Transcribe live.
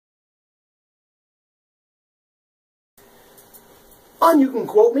On You Can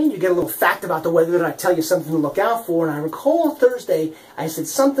Quote Me, you get a little fact about the weather, and I tell you something to look out for. And I recall Thursday, I said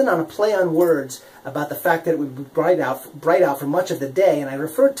something on a play on words about the fact that it would be bright out for much of the day, and I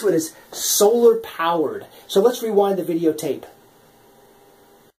referred to it as solar powered. So let's rewind the videotape.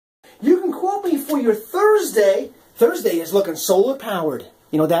 You can quote me for your Thursday. Thursday is looking solar powered.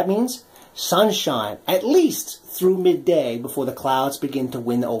 You know what that means? Sunshine, at least through midday before the clouds begin to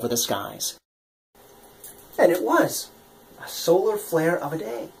win over the skies. And it was a solar flare of a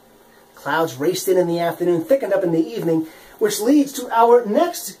day. Clouds raced in the afternoon, thickened up in the evening, which leads to our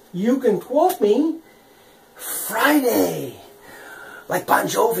next You Can Quote Me, Friday. Like Bon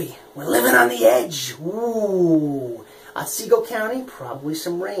Jovi, we're living on the edge. Ooh. Otsego County, probably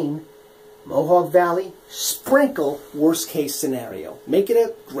some rain. Mohawk Valley, sprinkle, worst case scenario. Make it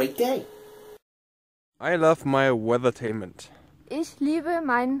a great day. I love my Weathertainment. Ich liebe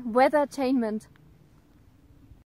mein Weathertainment.